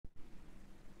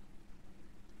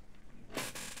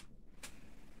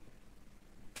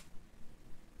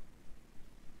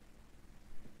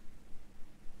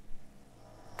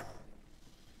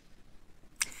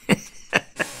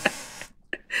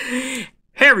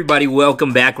everybody,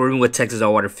 welcome back. We're with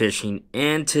TexasAllWaterFishing,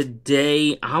 and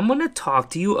today I'm going to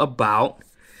talk to you about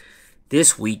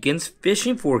this weekend's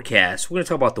fishing forecast. We're going to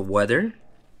talk about the weather,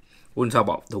 we're going to talk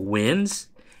about the winds,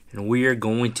 and we are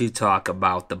going to talk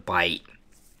about the bite.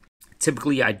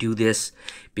 Typically, I do this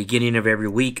beginning of every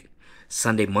week.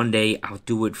 Sunday, Monday, I'll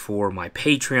do it for my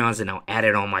Patreons, and I'll add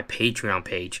it on my Patreon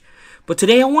page. But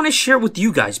today I want to share it with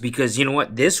you guys because you know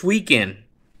what? This weekend,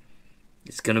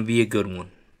 it's going to be a good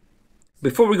one.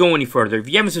 Before we go any further, if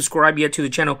you haven't subscribed yet to the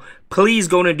channel, please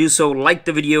go and do so. Like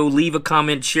the video, leave a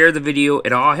comment, share the video.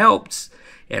 It all helps.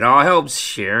 It all helps.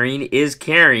 Sharing is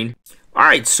caring. All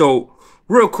right, so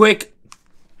real quick,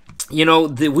 you know,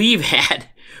 we've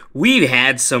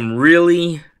had some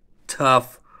really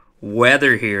tough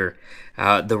weather here.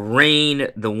 The rain,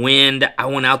 the wind. I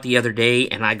went out the other day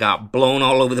and I got blown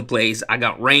all over the place. I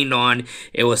got rained on.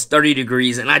 It was 30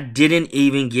 degrees and I didn't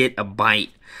even get a bite.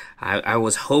 I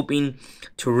was hoping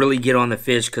to really get on the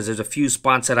fish because there's a few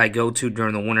spots that I go to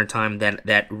during the wintertime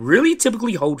that really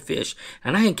typically hold fish.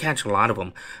 And I didn't catch a lot of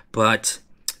them. But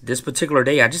this particular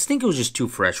day, I just think it was just too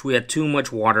fresh. We had too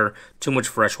much water, too much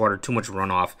fresh water, too much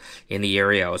runoff in the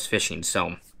area I was fishing.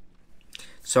 So,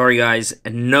 sorry guys,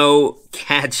 no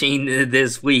catching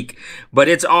this week. But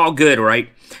it's all good, right?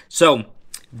 So,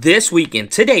 this weekend,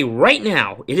 today, right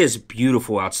now, it is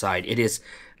beautiful outside. It is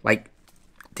like,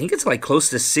 I think it's like close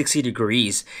to 60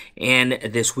 degrees, and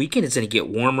this weekend it's going to get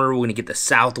warmer. We're going to get the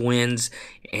south winds,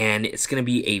 and it's going to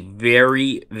be a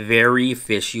very, very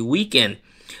fishy weekend.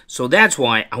 So that's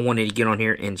why I wanted to get on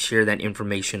here and share that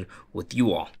information with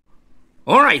you all.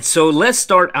 All right, so let's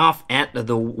start off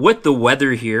with the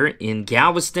weather here in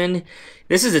Galveston.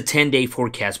 This is a 10-day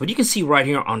forecast, but you can see right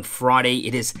here on Friday,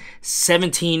 it is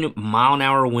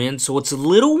 17-mile-an-hour wind, so it's a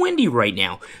little windy right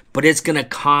now, but it's going to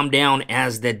calm down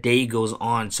as the day goes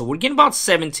on. So we're getting about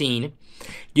 17.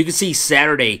 You can see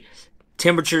Saturday,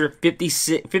 temperature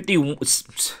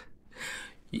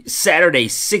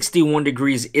 61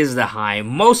 degrees is the high,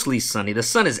 mostly sunny. The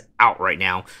sun is out right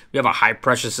now. We have a high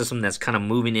pressure system that's kind of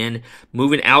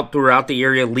moving out throughout the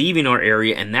area, leaving our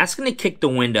area, and that's going to kick the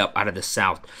wind up out of the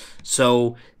south.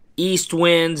 So east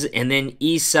winds and then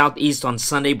east-southeast on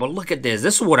Sunday. But look at this.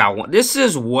 This is what I want. This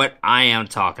is what I am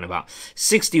talking about.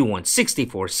 61,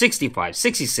 64, 65,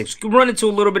 66. Run into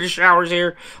a little bit of showers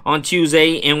here on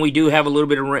Tuesday, and we do have a little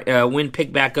bit of wind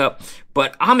pick back up.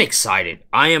 But I'm excited.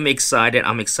 I am excited.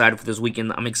 I'm excited for this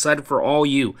weekend. I'm excited for all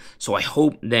you. So I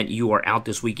hope that you are out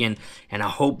this weekend, and I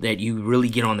hope that you really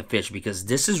get on the fish because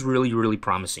this is really, really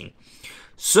promising.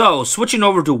 So switching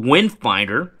over to Wind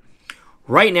Finder.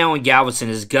 Right now in Galveston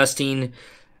is gusting,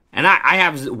 and I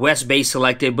have west bay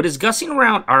selected, but it's gusting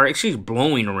around, or actually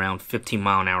blowing around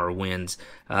 15-mile-an-hour winds.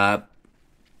 The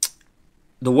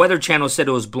Weather Channel said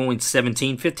it was blowing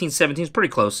 17, 15, 17 is pretty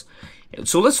close.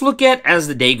 So let's look at as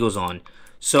the day goes on.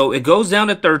 So it goes down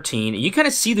to 13, and you kind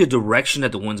of see the direction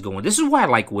that the wind's going. This is why I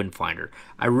like Wind Finder.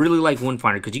 I really like Wind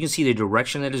Finder because you can see the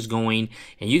direction that it's going,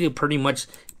 and you can pretty much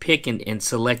pick and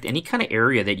select any kind of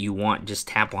area that you want. Just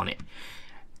tap on it.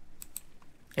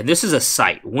 And this is a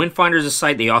site. Wind Finder is a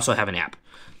site. They also have an app.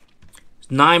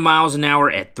 9 miles an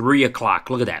hour at 3 o'clock.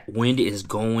 Look at that. Wind is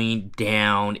going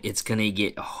down. It's going to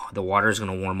get, the water is going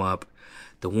to warm up.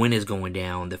 The wind is going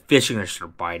down. The fish are going to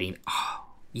start biting. Oh,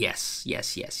 yes,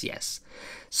 yes, yes, yes.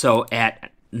 So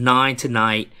at 9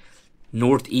 tonight,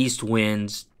 northeast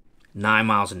winds, 9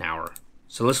 miles an hour.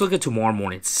 So let's look at tomorrow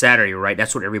morning. It's Saturday, right?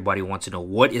 That's what everybody wants to know.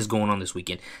 What is going on this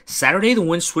weekend? Saturday, the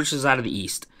wind switches out of the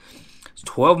east.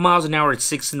 12 miles an hour at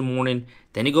 6 in the morning,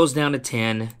 then it goes down to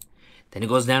 10, then it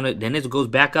goes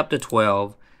back up to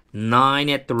 12, 9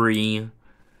 at 3,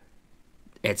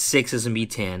 at 6 is going to be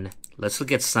 10. Let's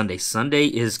look at Sunday. Sunday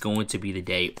is going to be the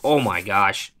day. Oh my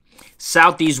gosh.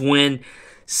 Southeast wind,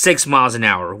 6 miles an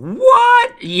hour.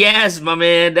 What? Yes, my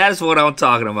man, that's what I'm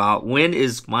talking about. Wind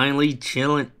is finally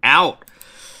chilling out.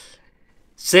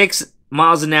 6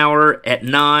 miles an hour at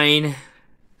 9.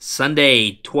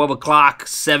 Sunday, 12 o'clock,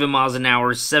 7 miles an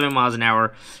hour, 7 miles an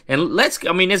hour. And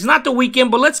it's not the weekend,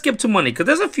 but let's skip to Monday because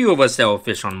there's a few of us that will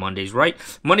fish on Mondays, right?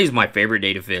 Monday's my favorite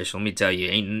day to fish. Let me tell you,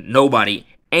 ain't nobody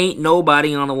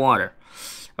on the water.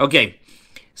 Okay,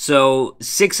 so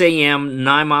 6 a.m.,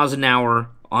 9 miles an hour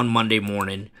on Monday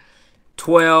morning.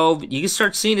 12, you can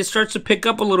start seeing it starts to pick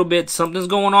up a little bit. Something's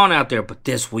going on out there, but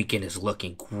this weekend is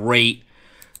looking great.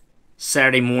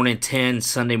 Saturday morning 10,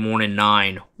 Sunday morning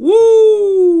 9.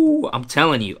 Woo! I'm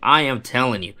telling you. I am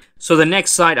telling you. So the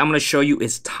next site I'm going to show you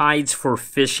is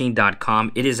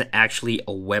tidesforfishing.com. It is actually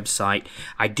a website.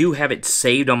 I do have it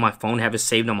saved on my phone, have it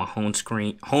saved on my home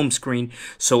screen.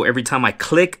 So every time I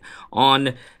click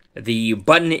on the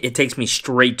button, it takes me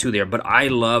straight to there. But I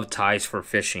love ties for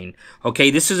fishing. Okay,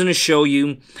 this is going to show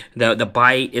you the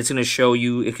bite. It's going to show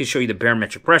you, it can show you the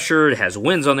barometric pressure. It has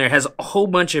winds on there. It has a whole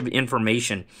bunch of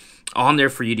information on there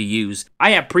for you to use.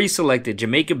 I have pre-selected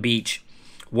Jamaica Beach,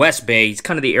 West Bay. It's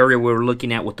kind of the area we're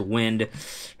looking at with the wind.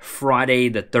 Friday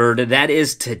the 3rd. That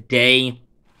is today.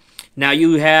 Now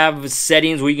you have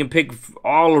settings where you can pick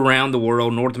all around the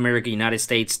world, North America, United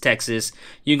States, Texas.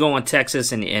 You go on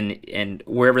Texas and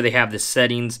wherever they have the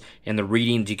settings and the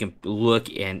readings, you can look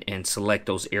and select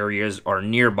those areas or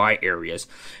nearby areas.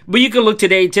 But you can look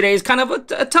today. Today is kind of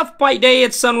a tough bite day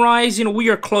at sunrise. You know, we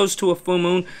are close to a full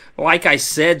moon, like I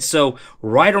said. So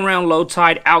right around low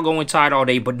tide, outgoing tide all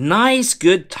day, but nice,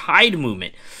 good tide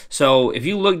movement. So if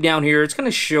you look down here, it's going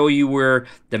to show you where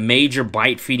the major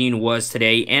bite feeding was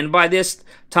today. And by this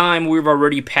time, we've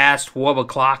already passed 12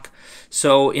 o'clock.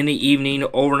 So in the evening,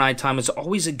 overnight time, it's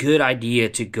always a good idea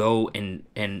to go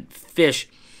and fish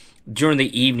during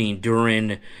the evening,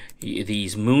 during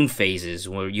these moon phases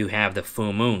where you have the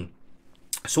full moon.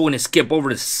 So we're going to skip over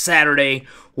to Saturday.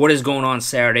 What is going on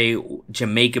Saturday?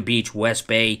 Jamaica Beach, West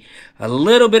Bay. A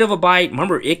little bit of a bite.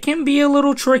 Remember, it can be a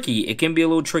little tricky. It can be a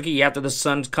little tricky after the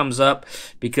sun comes up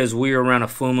because we're around a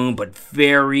full moon, but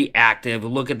very active.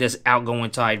 Look at this outgoing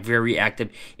tide, very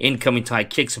active. Incoming tide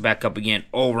kicks it back up again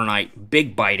overnight.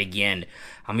 Big bite again.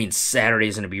 I mean, Saturday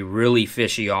is going to be really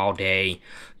fishy all day.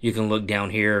 You can look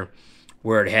down here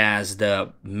where it has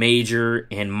the major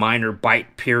and minor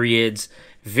bite periods.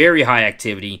 Very high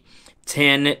activity,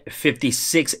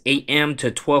 10:56 a.m.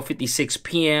 to 12:56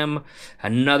 p.m.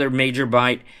 Another major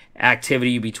bite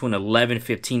activity between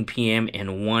 11:15 p.m. and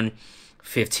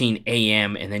 1:15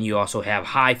 a.m. And then you also have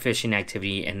high fishing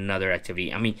activity and another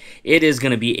activity. I mean, it is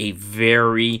going to be a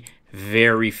very,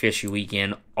 very fishy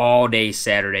weekend all day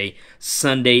Saturday.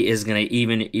 Sunday is going to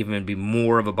even be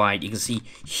more of a bite. You can see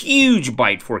huge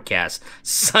bite forecast.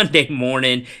 Sunday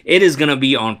morning, it is going to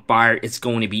be on fire. It's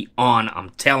going to be on.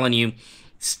 I'm telling you,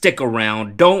 stick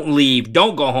around. Don't leave.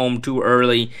 Don't go home too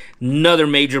early. Another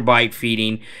major bite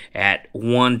feeding at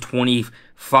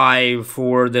 1:25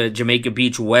 for the Jamaica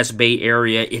Beach, West Bay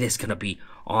area. It is going to be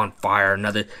on fire.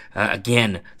 Another,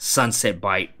 again, sunset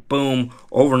bite. Boom,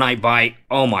 overnight bite.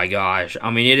 Oh my gosh. I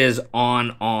mean, it is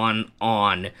on.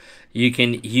 I'm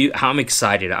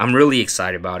excited. I'm really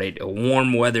excited about it.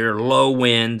 Warm weather, low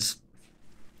winds,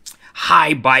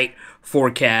 high bite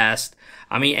forecast.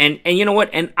 I mean, and you know what?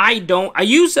 And I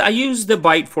use the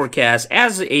bite forecast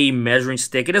as a measuring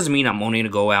stick. It doesn't mean I'm only going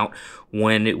to go out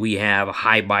when we have a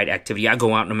high bite activity. I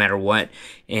go out no matter what.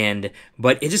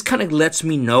 But it just kind of lets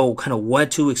me know kind of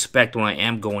what to expect when I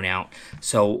am going out.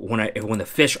 So when the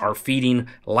fish are feeding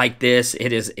like this,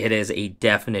 it is a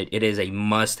definite, it is a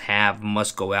must-have,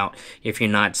 must go out. If you're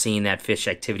not seeing that fish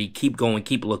activity, keep going,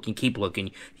 keep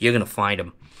looking. You're going to find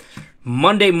them.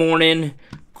 Monday morning,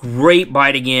 great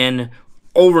bite again.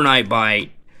 Overnight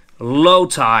bite, low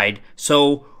tide.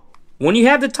 So when you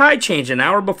have the tide change an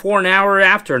hour before, an hour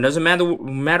after, it doesn't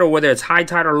matter whether it's high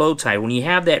tide or low tide. When you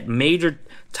have that major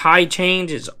tide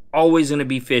change, it's always going to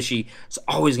be fishy. It's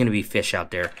always going to be fish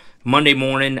out there. Monday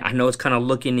morning, I know it's kind of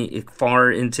looking far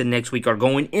into next week or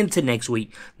going into next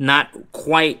week. Not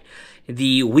quite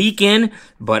the weekend,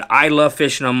 but I love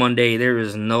fishing on Monday. There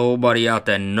is nobody out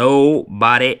there.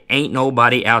 Ain't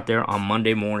nobody out there on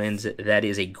Monday mornings. That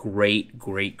is a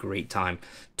great time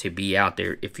to be out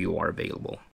there if you are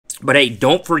available. But hey,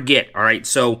 don't forget, all right,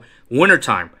 so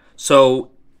wintertime.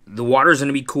 So the water is going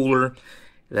to be cooler.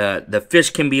 The fish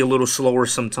can be a little slower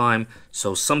sometimes.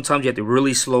 So sometimes you have to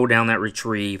really slow down that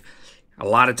retrieve. A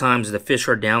lot of times the fish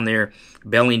are down there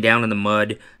bellying down in the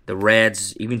mud. The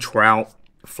reds, even trout,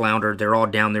 flounder, they're all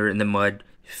down there in the mud,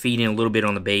 feeding a little bit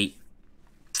on the bait.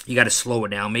 You got to slow it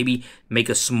down. Maybe make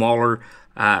a smaller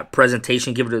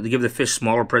presentation. Give the fish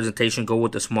smaller presentation. Go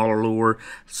with the smaller lure,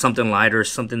 something lighter,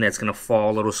 something that's going to fall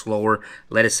a little slower.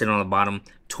 Let it sit on the bottom.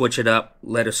 Twitch it up.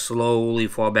 Let it slowly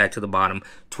fall back to the bottom.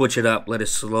 Twitch it up. Let it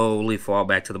slowly fall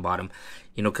back to the bottom.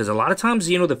 You know, because a lot of times,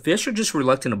 you know, the fish are just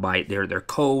reluctant to bite. They're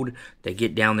cold. They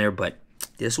get down there. But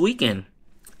this weekend,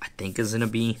 I think is going to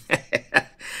be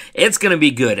it's going to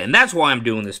be good. And that's why I'm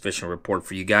doing this fishing report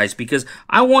for you guys, because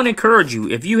I want to encourage you,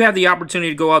 if you have the opportunity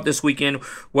to go out this weekend,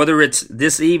 whether it's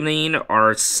this evening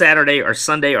or Saturday or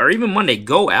Sunday or even Monday,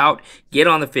 go out, get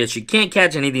on the fish. You can't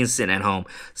catch anything sitting at home.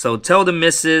 So tell the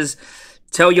missus,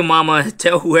 tell your mama,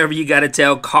 tell whoever you got to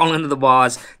tell, call into the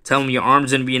boss, tell them your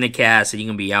arm's going to be in a cast and you're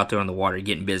going to be out there on the water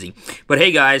getting busy. But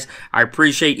hey guys, I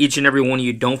appreciate each and every one of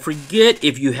you. Don't forget,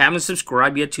 if you haven't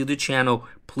subscribed yet to the channel,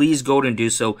 please go and do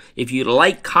so. If you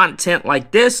like content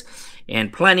like this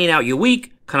and planning out your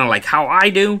week, kind of like how I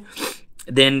do,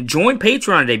 then join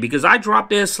Patreon today, because I drop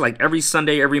this like every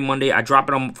Sunday, every Monday. I drop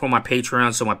it on for my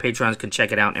Patreon so my Patreons can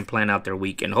check it out and plan out their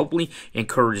week and hopefully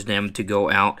encourage them to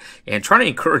go out and try to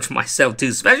encourage myself too,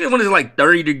 especially when it's like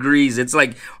 30 degrees. It's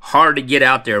like hard to get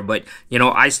out there, but you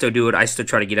know, I still do it. I still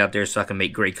try to get out there so I can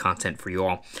make great content for you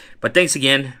all. But thanks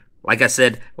again. Like I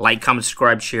said, like, comment,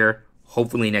 subscribe, share.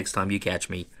 Hopefully next time you catch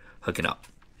me hooking up.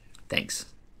 Thanks.